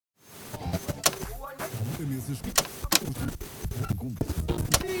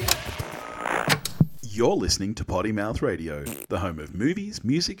You're listening to Potty Mouth Radio, the home of movies,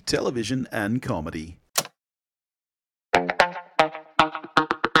 music, television, and comedy.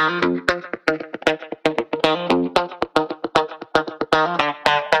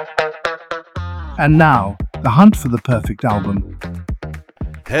 And now, the hunt for the perfect album.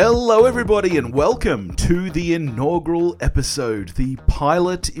 Hello everybody and welcome to the inaugural episode, the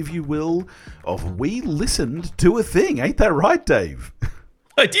pilot, if you will, of We Listened to a Thing. Ain't that right, Dave?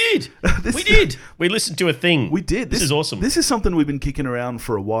 I did. We did. We listened to a thing. We did. This is awesome. This is something we've been kicking around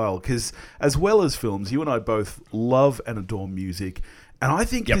for a while because as well as films, you and I both love and adore music. And I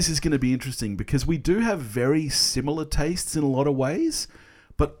think this is going to be interesting because we do have very similar tastes in a lot of ways,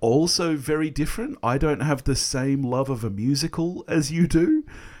 but also very different. I don't have the same love of a musical as you do.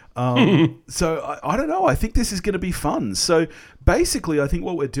 So I don't know. I think this is going to be fun. So basically, I think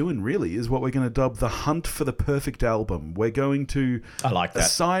what we're doing really is what we're going to dub the hunt for the perfect album. We're going to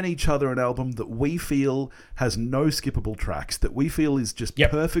assign each other an album that we feel has no skippable tracks, that we feel is just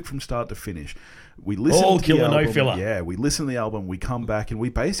perfect from start to finish. We listen all to killer, the album, no filler. Yeah, we listen to the album, we come back, and we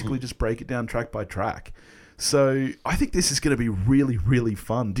basically just break it down track by track. So I think this is going to be really, really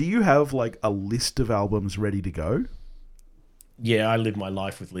fun. Do you have like a list of albums ready to go? Yeah, I live my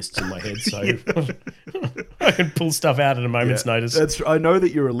life with lists in my head, so I can pull stuff out at a moment's notice. I know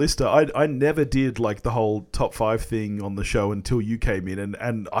that you're a lister. I never did like the whole top 5 thing on the show until you came in,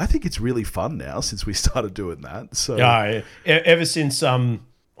 and I think it's really fun now since we started doing that. So ever since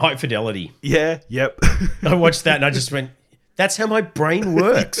High Fidelity. Yeah, yep. I watched that and I just went, that's how my brain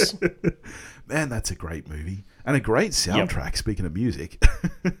works. Man, that's a great movie. And a great soundtrack, speaking of music.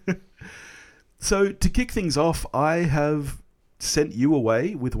 So to kick things off, I have sent you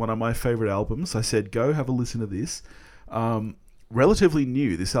away with one of my favorite albums. I said, go have a listen to this. Relatively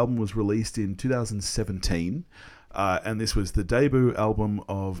new. This album was released in 2017. And this was the debut album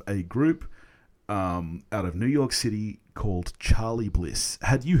of a group out of New York City called Charly Bliss.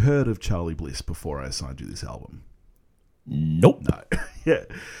 Had you heard of Charly Bliss before I assigned you this album? Nope. No. Yeah.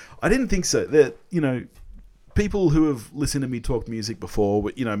 I didn't think so. That, people who have listened to me talk music before,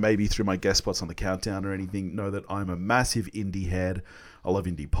 maybe through my guest spots on the Countdown or anything, know that I'm a massive indie head. I love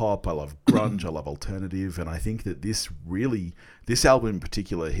indie pop, I love grunge, I love alternative, and I think that this album in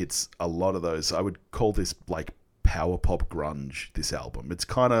particular hits a lot of those. I would call this like power pop grunge, this album. It's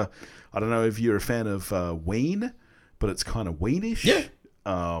kind of, I don't know if you're a fan of Ween, but it's kind of Weenish.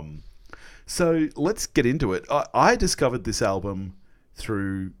 Yeah. So let's get into it. I discovered this album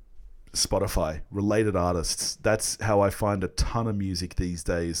through Spotify, related artists. That's how I find a ton of music these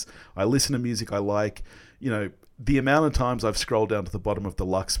days. I listen to music I like. The amount of times I've scrolled down to the bottom of the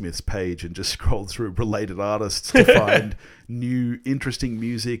Lucksmiths page and just scrolled through related artists to find new, interesting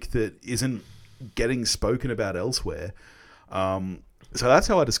music that isn't getting spoken about elsewhere. So that's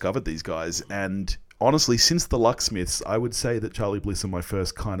how I discovered these guys. And honestly, since the Lucksmiths, I would say that Charly Bliss are my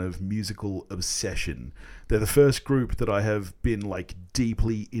first kind of musical obsession. They're the first group that I have been like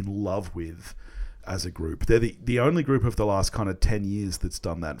deeply in love with as a group. They're the only group of the last kind of 10 years that's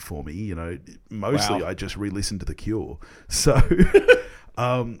done that for me. Mostly I just re-listened to The Cure. So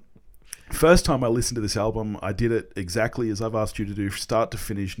first time I listened to this album, I did it exactly as I've asked you to do, start to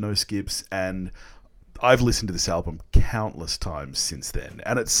finish, no skips. And I've listened to this album countless times since then.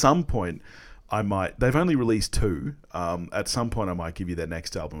 And at some point, they've only released 2. At some point I might give you their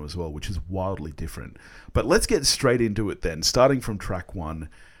next album as well, which is wildly different. But let's get straight into it then. Starting from track 1,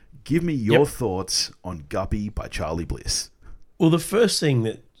 give me your thoughts on Guppy by Charly Bliss. Well, the first thing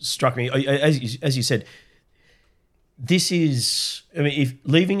that struck me, as you said, this is,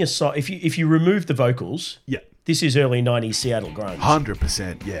 if you remove the vocals, this is early 90s Seattle grunge.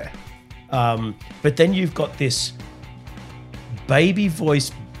 100%, yeah. But then you've got this baby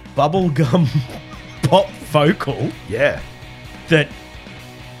voice bubblegum pop vocal. Yeah. That,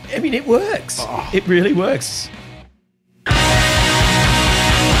 it works. Oh. It really works.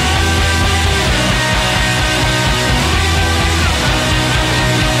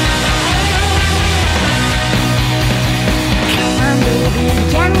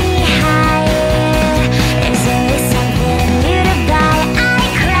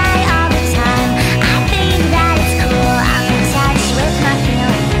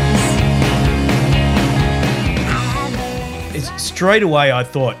 Straight away, I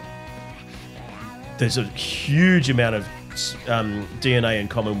thought there's a huge amount of DNA in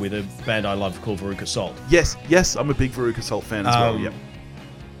common with a band I love called Veruca Salt. Yes, I'm a big Veruca Salt fan as well. Yep.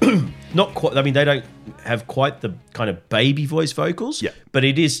 Not quite. I mean, they don't have quite the kind of baby voice vocals. Yeah. But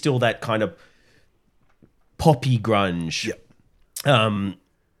it is still that kind of poppy grunge. Yeah.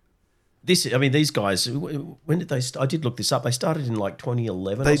 these guys, when did they I did look this up. They started in like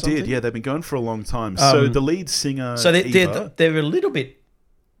 2011 They or something. did, yeah. They've been going for a long time. So the lead singer, So Eva, they're a little bit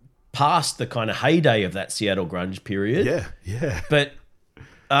past the kind of heyday of that Seattle grunge period. yeah. But,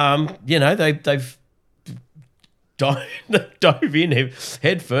 they've dove in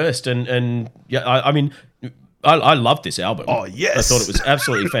head first. And yeah, I loved this album. Oh, yes. I thought it was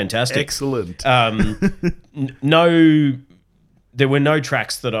absolutely fantastic. Excellent. There were no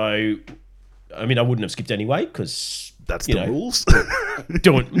tracks that I wouldn't have skipped anyway because That's the rules.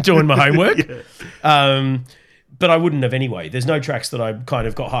 doing my homework. Yeah. But I wouldn't have anyway. There's no tracks that I kind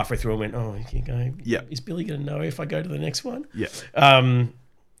of got halfway through and went, oh, you go. Yeah. Is Billy going to know if I go to the next one? Yeah.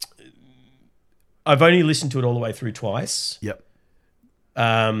 I've only listened to it all the way through twice. Yep.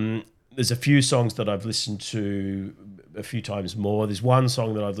 There's a few songs that I've listened to a few times more. There's one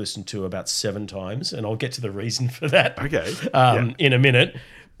song that I've listened to about 7 times, and I'll get to the reason for that. Okay. In a minute.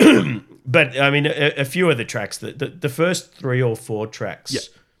 But I mean, a few of the tracks, the first 3 or 4 tracks,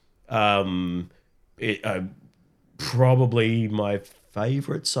 probably my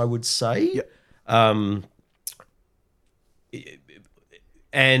favourites, I would say. Yep.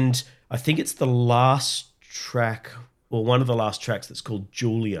 And I think it's the last track, or one of the last tracks, that's called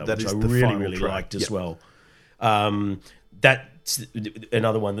Julia, which I really liked as well. That's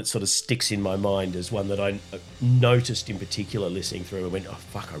another one that sort of sticks in my mind as one that I noticed in particular listening through and went, oh,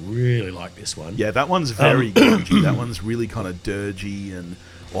 fuck, I really like this one. Yeah, that one's very grungy. That one's really kind of dirgy and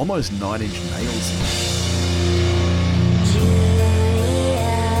almost 9 Inch Nails.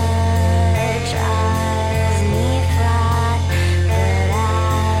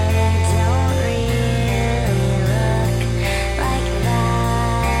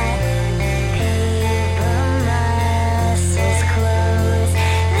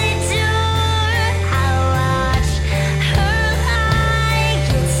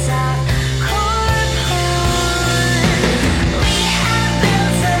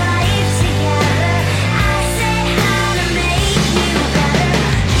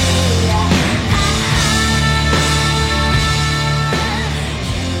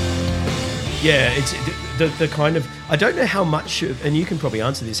 Yeah, it's the kind of, I don't know how much of, and you can probably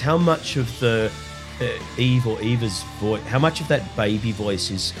answer this, how much of the Eve or Eva's voice, how much of that baby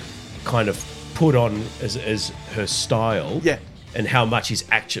voice is kind of put on as her style, and how much is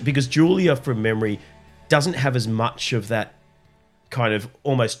actually, because Julia from memory doesn't have as much of that kind of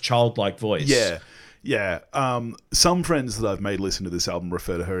almost childlike voice. Yeah. Some friends that I've made listen to this album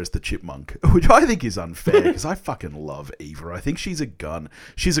refer to her as the chipmunk, which I think is unfair because I fucking love Eva. I think she's a gun.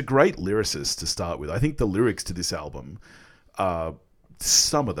 She's a great lyricist to start with. I think the lyrics to this album are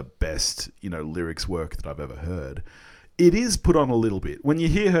some of the best, lyrics work that I've ever heard. It is put on a little bit. When you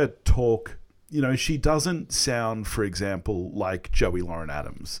hear her talk, she doesn't sound, for example, like Joey Lauren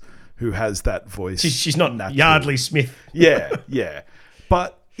Adams, who has that voice. She's not naturally. Yardley Smith. Yeah.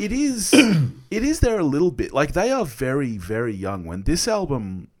 But it is there a little bit. Like, they are very, very young. When this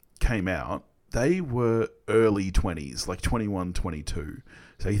album came out, they were early 20s, like 21, 22.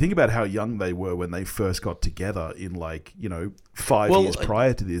 So you think about how young they were when they first got together in 5 years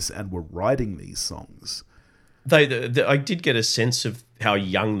prior to this and were writing these songs. I did get a sense of how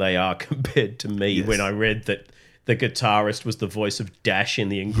young they are compared to me when I read that the guitarist was the voice of Dash in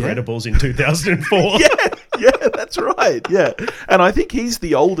The Incredibles in 2004. Yeah, that's right. Yeah. And I think he's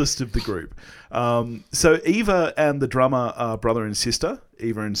the oldest of the group. So Eva and the drummer are brother and sister,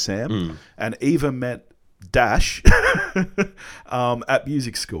 Eva and Sam. And Eva met Dash at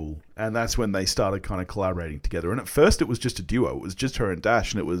music school. And that's when they started kind of collaborating together. And at first it was just a duo. It was just her and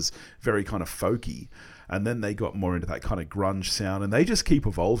Dash, and it was very kind of folky. And then they got more into that kind of grunge sound, and they just keep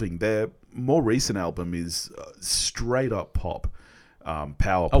evolving. Their more recent album is straight up pop,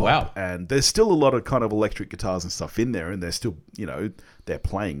 power pop. Oh, wow. And there's still a lot of kind of electric guitars and stuff in there, and they're still, they're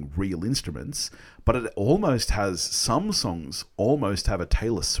playing real instruments. But it almost has, some songs almost have a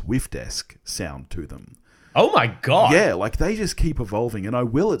Taylor Swift-esque sound to them. Oh my God. Yeah, like they just keep evolving, and I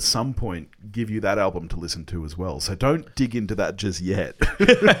will at some point give you that album to listen to as well. So don't dig into that just yet.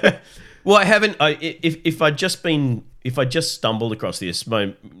 Well, I haven't. If I just stumbled across this,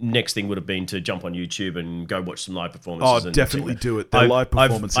 my next thing would have been to jump on YouTube and go watch some live performances. Oh, definitely do it. Their live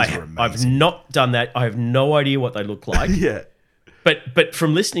performances are amazing. I've not done that. I have no idea what they look like. Yeah, but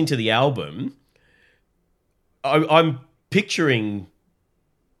from listening to the album, I'm picturing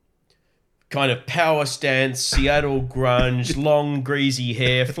kind of power stance, Seattle grunge, long greasy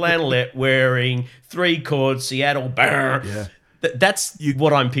hair, flannelette wearing, 3-chord Seattle bar. Yeah. That's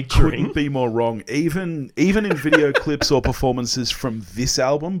what I'm picturing. Couldn't be more wrong. Even in video clips or performances from this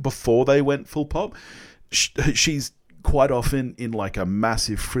album before they went full pop, she's quite often in like a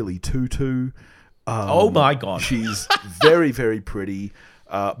massive frilly tutu. Oh my God. She's very, very pretty,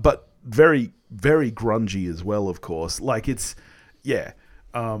 but very, very grungy as well, of course. Like it's, yeah.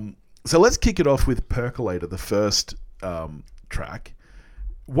 So let's kick it off with Percolator, the first track.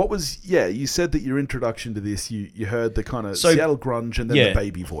 What was, you said that your introduction to this, you heard the kind of Seattle grunge and then the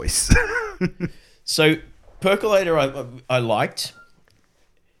baby voice. So Percolator I liked.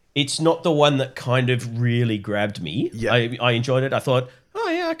 It's not the one that kind of really grabbed me. Yeah. I enjoyed it. I thought, oh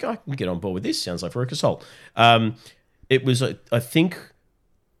yeah, I can get on board with this. Sounds like Veruca Salt. It was, I think,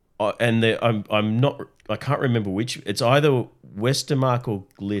 and I'm not, I can't remember which. It's either Westermark or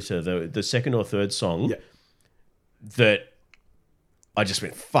Glitter, the second or third song that I just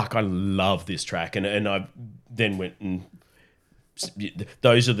went, fuck, I love this track. And I then went and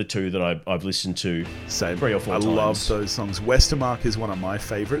those are the two that I've listened to 3 or 4 times. I love those songs. Westermark is one of my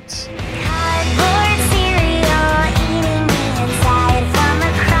favorites. Cardboard cereal eating me inside from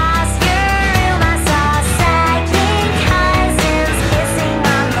across your room. I saw second cousins kissing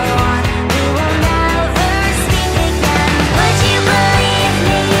on the lawn. We will never speak again. Would you believe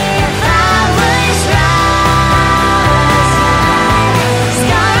me if I was right?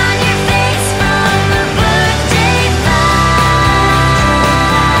 Scar on your face from the birthday fight.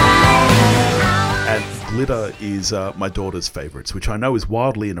 And Glitter is my daughter's favorites, which I know is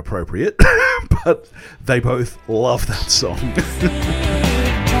wildly inappropriate, but they both love that song.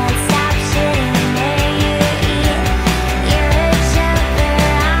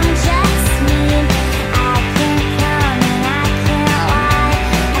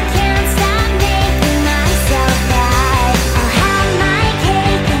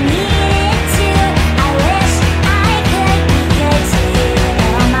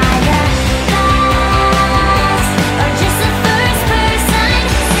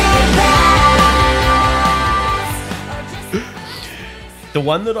 The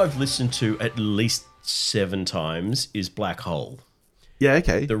one that I've listened to at least 7 times is Black Hole. Yeah,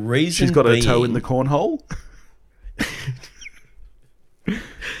 okay. The reason she's got her toe in the cornhole.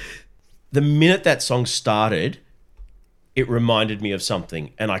 The minute that song started, it reminded me of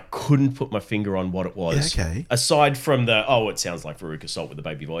something, and I couldn't put my finger on what it was. Yeah, okay. Aside from it sounds like Veruca Salt with the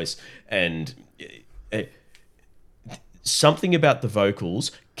baby voice, and something about the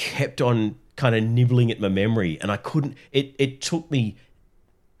vocals kept on kind of nibbling at my memory, and I couldn't. It took me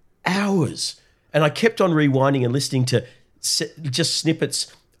hours, and I kept on rewinding and listening to just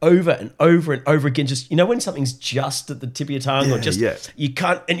snippets over and over and over again. Just, when something's just at the tip of your tongue, or just you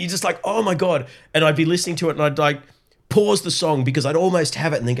can't, and you're just like, oh my God. And I'd be listening to it, and I'd like pause the song because I'd almost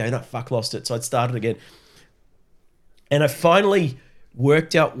have it, and then go, no, fuck, lost it. So I'd start it again, and I finally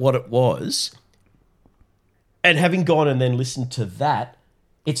worked out what it was. And having gone and then listened to that,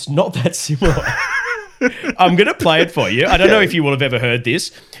 it's not that similar. I'm going to play it for you. I don't know if you will have ever heard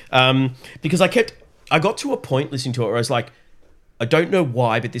this, because I got to a point listening to it where I was like, I don't know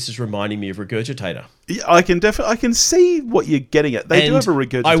why, but this is reminding me of Regurgitator. Yeah, I can see what you're getting at. They do have a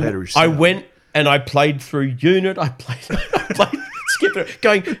Regurgitator. I went and I played through Unit. I played skip it,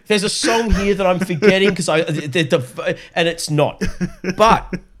 going, there's a song here that I'm forgetting and it's not.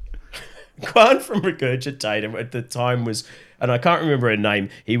 But Grant from Regurgitator at the time was, and I can't remember her name,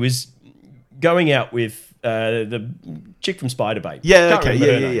 he was going out with the chick from Spider-Bait. Yeah, can't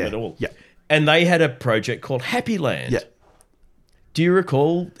remember her name at all. Yeah. And they had a project called Happy Land. Yeah. Do you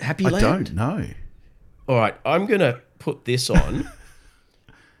recall Happy Land? I don't know. All right, I'm going to put this on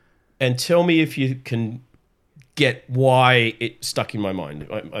and tell me if you can get why it stuck in my mind,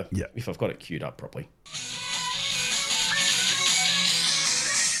 if I've got it queued up properly.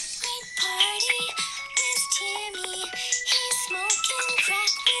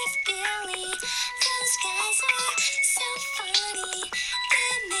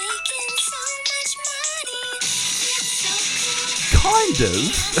 Kind of.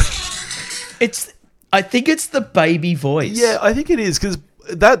 I think it's the baby voice. Yeah, I think it is, because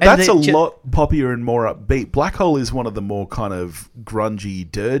that's a lot poppier and more upbeat. Black Hole is one of the more kind of grungy,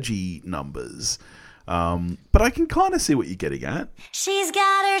 dirgy numbers. But I can kind of see what you're getting at. She's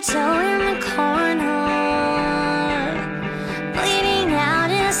got her toe in the cornhole, bleeding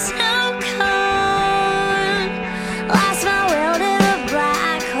out in a snow cone. Lost my will to the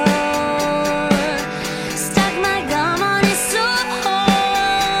black hole, stuck my gum on his soul,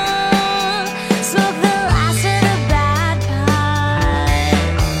 smoke the last of the bad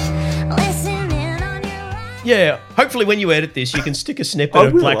pipe, listen in on your life. Yeah, hopefully when you edit this, you can stick a snippet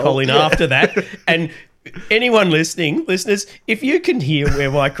of Black Hole in after that, and anyone listening, listeners, if you can hear where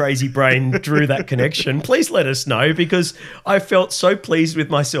my crazy brain drew that connection, please let us know, because I felt so pleased with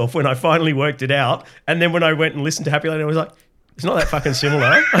myself when I finally worked it out. And then when I went and listened to Happy Lady, I was like, it's not that fucking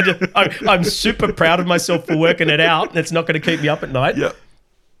similar. I'm super proud of myself for working it out, and it's not going to keep me up at night. Yeah.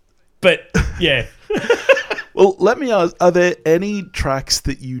 But, yeah. Well, let me ask, are there any tracks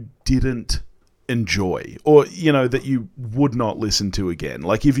that you didn't enjoy, or, you know, that you would not listen to again?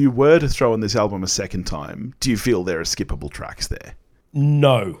 Like, if you were to throw on this album a second time, do you feel there are skippable tracks there?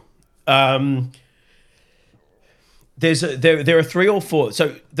 No. There are 3 or 4.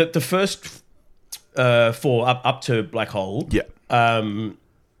 So the first 4 up to Black Hole, Yeah. are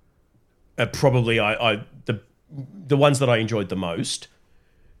probably the ones that I enjoyed the most.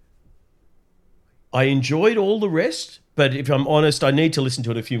 I enjoyed all the rest, but if I'm honest, I need to listen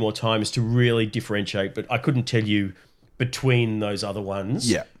to it a few more times to really differentiate. But I couldn't tell you between those other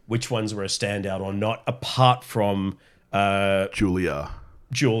ones which ones were a standout or not, apart from Julia.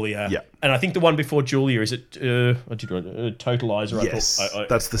 Yeah. And I think the one before Julia, is it Totalizer? Yes, I thought,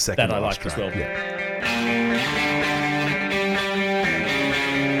 that's the second that I last liked as track. well. Yeah.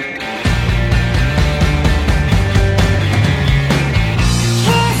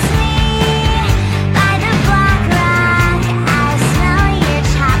 Kiss me by the black rock. I smell your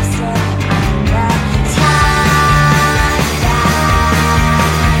chapstick on the top down.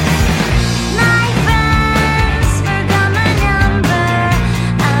 My friends forgot my number.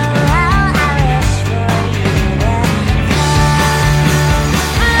 Oh well, I wish for you to come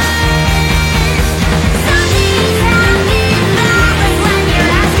first. Some things happen backwards when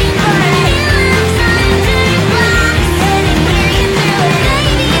you're asking for it. Sometimes blocks couldn't hear you through it. Maybe you think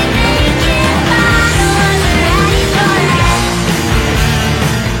your bottle wasn't ready for it.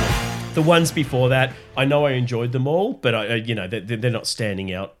 The ones before that, I know I enjoyed them all, but they're not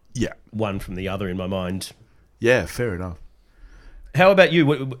standing out Yeah. one from the other in my mind. Yeah, fair enough. How about you?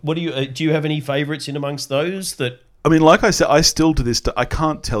 What do you have any favourites in amongst those that? I mean, like I said, I still to this day, I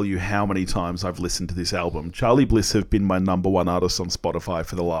can't tell you how many times I've listened to this album. Charly Bliss have been my number one artist on Spotify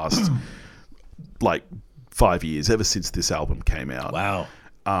for the last, 5 years, ever since this album came out. Wow.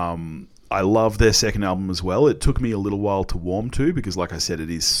 I love their second album as well. It took me a little while to warm to because, like I said, it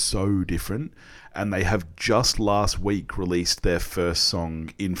is so different. And they have just last week released their first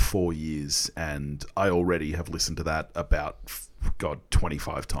song in 4 years. And I already have listened to that about,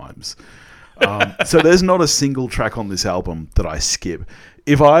 25 times. So there's not a single track on this album that I skip.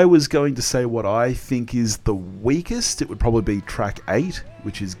 If I was going to say what I think is the weakest, it would probably be track 8,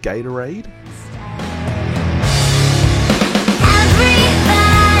 which is Gatorade.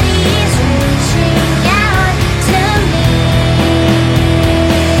 Everybody's reaching out to me.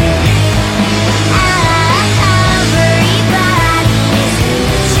 Everybody's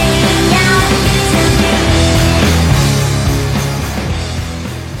reaching out to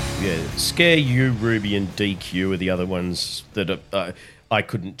me. Yeah, Scare You, Ruby, and DQ are the other ones that I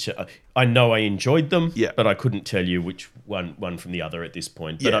couldn't. I know I enjoyed them, but I couldn't tell you which one from the other at this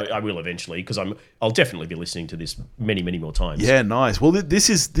point. But I will eventually, because I'll definitely be listening to this many, many more times. Yeah, nice. Well, this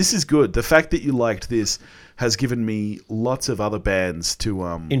is good. The fact that you liked this has given me lots of other bands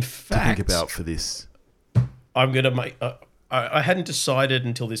to think about for this. I'm gonna make. I hadn't decided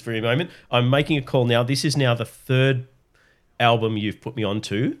until this very moment. I'm making a call now. This is now the 3rd album you've put me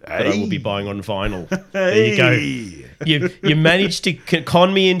onto that I will be buying on vinyl. There you go. You managed to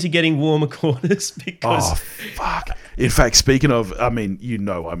con me into getting Warmer Corners because... Oh, fuck. In fact, speaking of, I mean,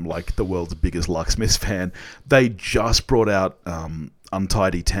 I'm like the world's biggest Lucksmiths fan. They just brought out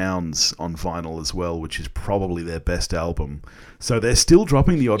Untidy Towns on vinyl as well, which is probably their best album. So they're still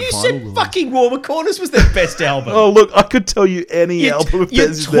dropping the odd You vinyl said release. fucking Warmer Corners was their best album. Oh, look, I could tell you any album if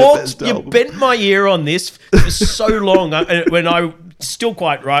theirs is their best You album. bent my ear on this for so long when I still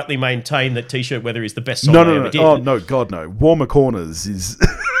quite rightly maintain that T-Shirt Weather is the best song I ever did. Oh, no, God, no. Warmer Corners is...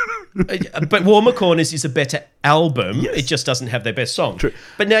 But Warmer Corners is a better album. Yes. It just doesn't have their best song. True.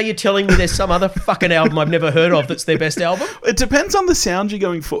 But now you're telling me there's some other fucking album I've never heard of that's their best album? It depends on the sound you're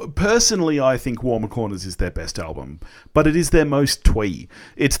going for. Personally, I think Warmer Corners is their best album, but it is their most twee.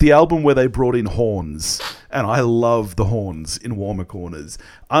 It's the album where they brought in horns, and I love the horns in Warmer Corners.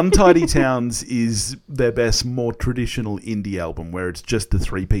 Untidy Towns is their best, more traditional indie album, where it's just the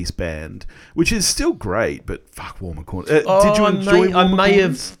 3-piece band, which is still great, but fuck Warmer Corners. Did you enjoy Warmer I may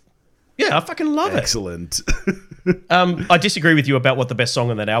Corners? have... Yeah, I fucking love Excellent. it. I disagree with you about what the best song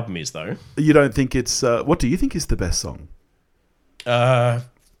on that album is, though. You don't think it's... what do you think is the best song? I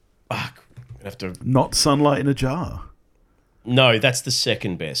have to... Not Sunlight in a Jar. No, that's the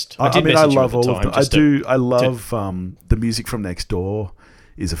second best. I did mean, I message you love at the all of time them. I love the music from Next Door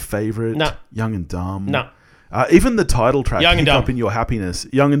is a favorite. No. Young and Dumb. No. Even the title track, Young and Pick Up Dumb. in Your Happiness.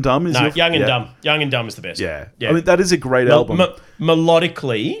 Young and Dumb is No, your... Young and Dumb. Young and Dumb is the best. Yeah. I mean, that is a great album.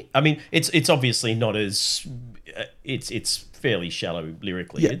 Melodically, I mean, it's obviously not as... It's fairly shallow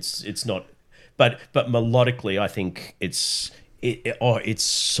lyrically. Yeah. It's not... But melodically, I think it's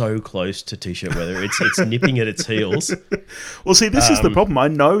so close to T-shirt weather. It's nipping at its heels. Well, see, this is the problem. I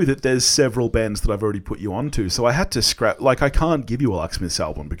know that there's several bands that I've already put you onto, so I had to scrap. Like, I can't give you a Locksmiths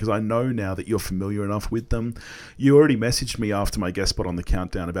album because I know now that you're familiar enough with them. You already messaged me after my guest spot on the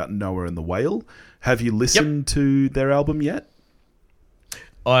Countdown about Noah and the Whale. Have you listened to their album yet?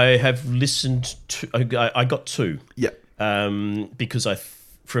 I have listened to... I got 2. Yeah. Because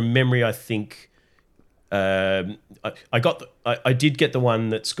from memory, I think... I did get the one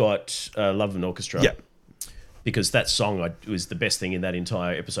that's got Love of an Orchestra. Yeah. Because that song was the best thing in that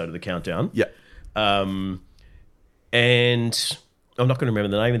entire episode of the Countdown. Yeah. And I'm not going to remember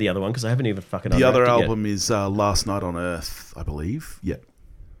the name of the other one because I haven't even fucking The other unwrapped it album is Last Night on Earth, I believe. Yeah.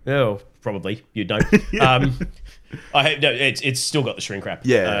 yet. Oh, probably. You don't. It's still got the shrink wrap.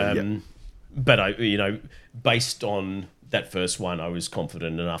 Yeah. But based on that first one, I was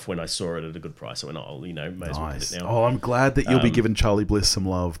confident enough when I saw it at a good price. I went, may as well get it now. Oh, I'm glad that you'll be giving Charly Bliss some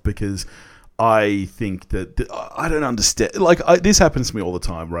love because I think that I don't understand. Like, this happens to me all the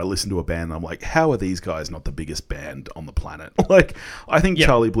time where I listen to a band and I'm like, how are these guys not the biggest band on the planet? Like, I think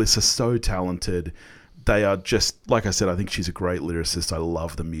Charly Bliss are so talented. They are just, like I said, I think she's a great lyricist. I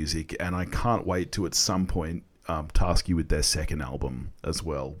love the music and I can't wait to at some point task you with their second album as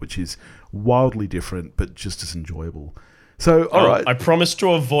well, which is wildly different but just as enjoyable. So, all right. I promise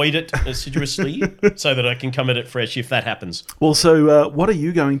to avoid it assiduously so that I can come at it fresh if that happens. Well, so what are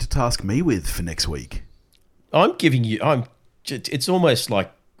you going to task me with for next week? It's almost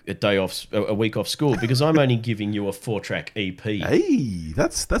like a week off school because I'm only giving you a 4-track EP. Hey,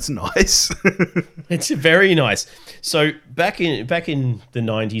 that's nice. It's very nice. So back in the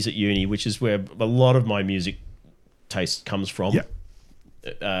 90s at uni, which is where a lot of my music taste comes from,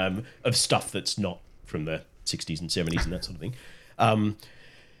 of stuff that's not from the 60s and 70s and that sort of thing.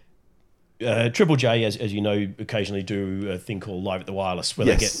 Triple J, as you know, occasionally do a thing called Live at the Wireless, where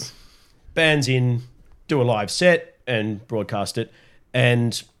they get bands in, do a live set and broadcast it.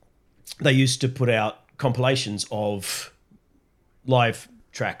 And they used to put out compilations of live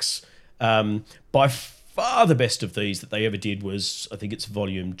tracks. By far the best of these that they ever did was, I think it's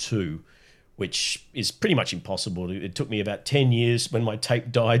Volume 2, which is pretty much impossible. It took me about 10 years when my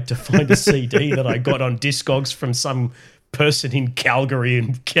tape died to find a CD that I got on Discogs from some person in Calgary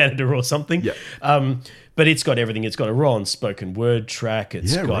in Canada or something. Yeah. But it's got everything. It's got a raw and spoken word track.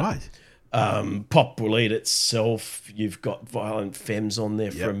 It's got Pop Will Eat Itself. You've got Violent Femmes on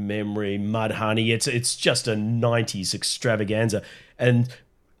there from memory. Mud Honey. It's just a 90s extravaganza. And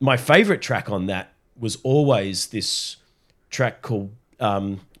my favourite track on that was always this track called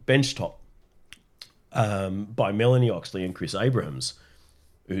Benchtop. By Melanie Oxley and Chris Abrahams,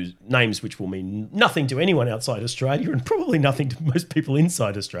 whose names which will mean nothing to anyone outside Australia and probably nothing to most people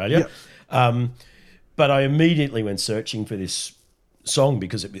inside Australia. Yep. But I immediately went searching for this song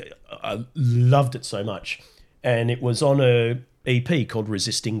because I loved it so much. And it was on a EP called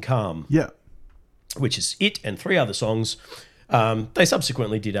Resisting Calm. Yeah. Which is it and 3 other songs. They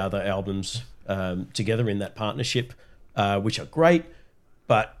subsequently did other albums together in that partnership, which are great,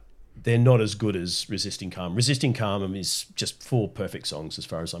 but they're not as good as Resisting Calm. Resisting Calm is just 4 perfect songs as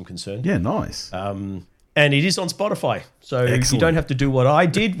far as I'm concerned. Yeah, nice. And it is on Spotify. So Excellent. You don't have to do what I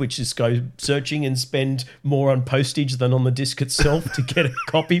did, which is go searching and spend more on postage than on the disc itself to get a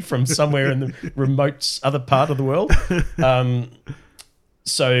copy from somewhere in the remote other part of the world.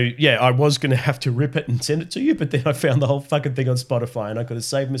 So, I was going to have to rip it and send it to you, but then I found the whole fucking thing on Spotify and I could have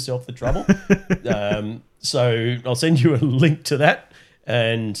saved myself the trouble. So I'll send you a link to that.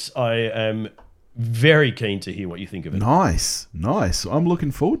 And I am very keen to hear what you think of it. Nice. I'm looking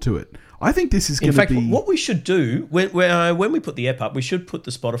forward to it. I think this is going to be... In fact, what we should do, when we put the app up, we should put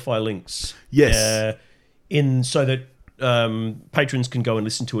the Spotify links in so that patrons can go and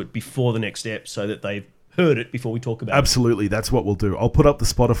listen to it before the next ep so that they've heard it before we talk about it. Absolutely, that's what we'll do. I'll put up the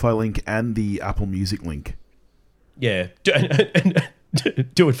Spotify link and the Apple Music link. Yeah.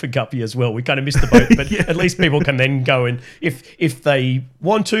 Do it for Guppy as well. We kind of missed the boat, but at least people can then go and if they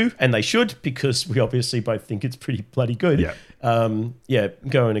want to, and they should, because we obviously both think it's pretty bloody good. Go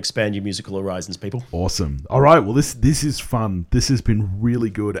and expand your musical horizons, people. Awesome. All right. Well, this is fun. This has been really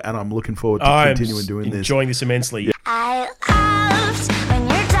good, and I'm looking forward to continuing doing this. Enjoying this immensely. I